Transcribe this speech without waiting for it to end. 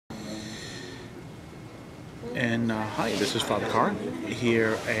And hi, this is Father Carr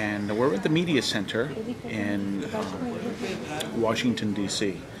here, and we're at the Media Center in Washington,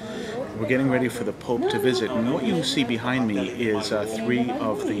 D.C. We're getting ready for the Pope to visit, and what you see behind me is three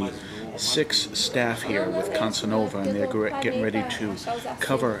of the 6 staff here with Consanova, and they're getting ready to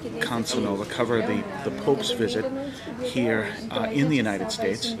cover Consanova, cover the Pope's visit here in the United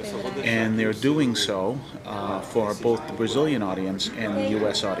States, and they're doing so for both the Brazilian audience and the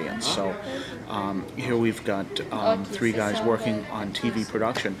U.S. audience. So here we've got 3 guys working on TV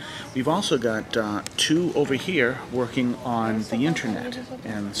production. We've also got 2 over here working on the internet,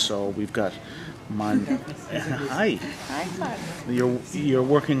 and so we've got Hi. Hi, Carr. You're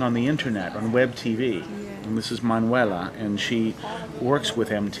working on the internet, on web TV. Yeah. And this is Manuela, and she works with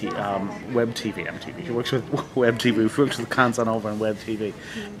web TV. She works with web TV. She works with Consanova and web TV.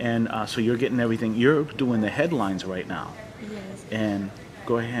 And so you're getting everything. You're doing the headlines right now. Yes. And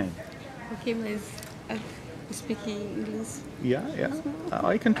go ahead. Okay, mas speak English. Yeah.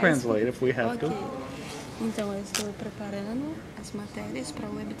 I can translate if we have to. Então, eu estou preparando as matérias para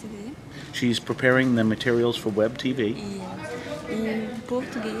a Web TV. She's preparing the materials for web TV. Em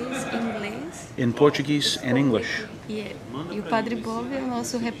português, inglês. In Portuguese and English. E o Padre Bob é o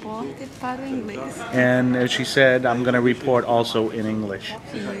nosso repórter para o inglês. And as she said, I'm going to report also in English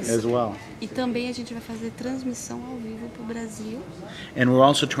as well. E também a gente vai fazer transmissão ao vivo para o Brasil. And we're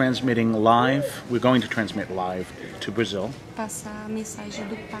also transmitting live. We're going to transmit live to Brazil. Passar a mensagem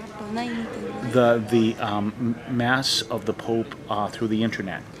do Papa na íntegra. The Mass of the Pope through the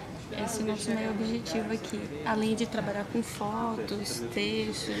internet. Esse é o nosso maior objetivo aqui, além de trabalhar com fotos,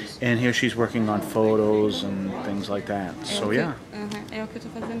 textos. And here she's working on photos and things like that. So yeah. É o que eu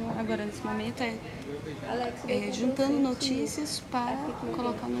estou fazendo agora nesse momento, juntando notícias para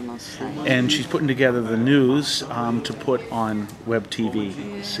colocar no nosso site. And she's putting together the news to put on Web TV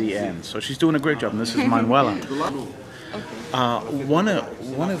CN. So she's doing a great job. And this is Manuela. One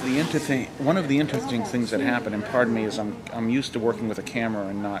of the interesting things that happened, and pardon me, is I'm used to working with a camera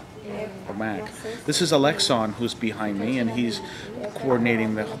and not a Mac. This is Alexon, who's behind me, and he's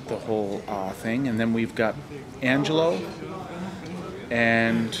coordinating the whole thing. And then we've got Angelo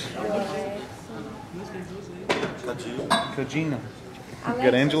and Kajina. We've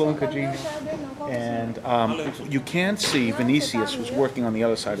got Angelo and Kajina. And you can't see Vinicius, who's working on the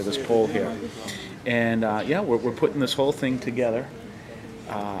other side of this pole here. And we're putting this whole thing together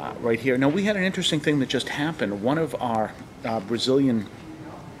right here. Now, we had an interesting thing that just happened. One of our Brazilian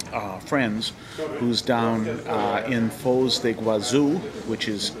friends, who's down in Foz do Iguaçu, which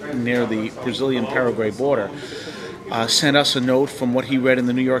is near the Brazilian-Paraguay border, sent us a note from what he read in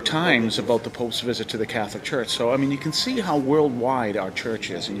the New York Times about the Pope's visit to the Catholic Church. So, I mean, you can see how worldwide our church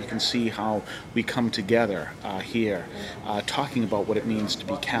is, and you can see how we come together here, talking about what it means to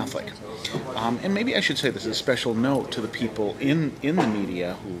be Catholic. And maybe I should say this is a special note to the people in the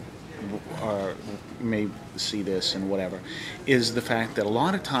media who may see this and whatever, is the fact that a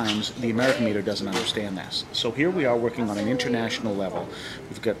lot of times the American media doesn't understand this. So here we are working on an international level.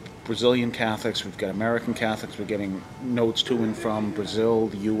 We've got Brazilian Catholics, we've got American Catholics, we're getting notes to and from Brazil,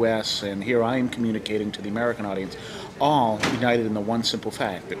 the US, and here I am communicating to the American audience, all united in the one simple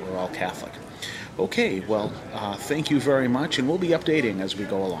fact that we're all Catholic. Okay, well, thank you very much, and we'll be updating as we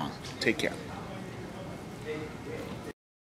go along. Take care.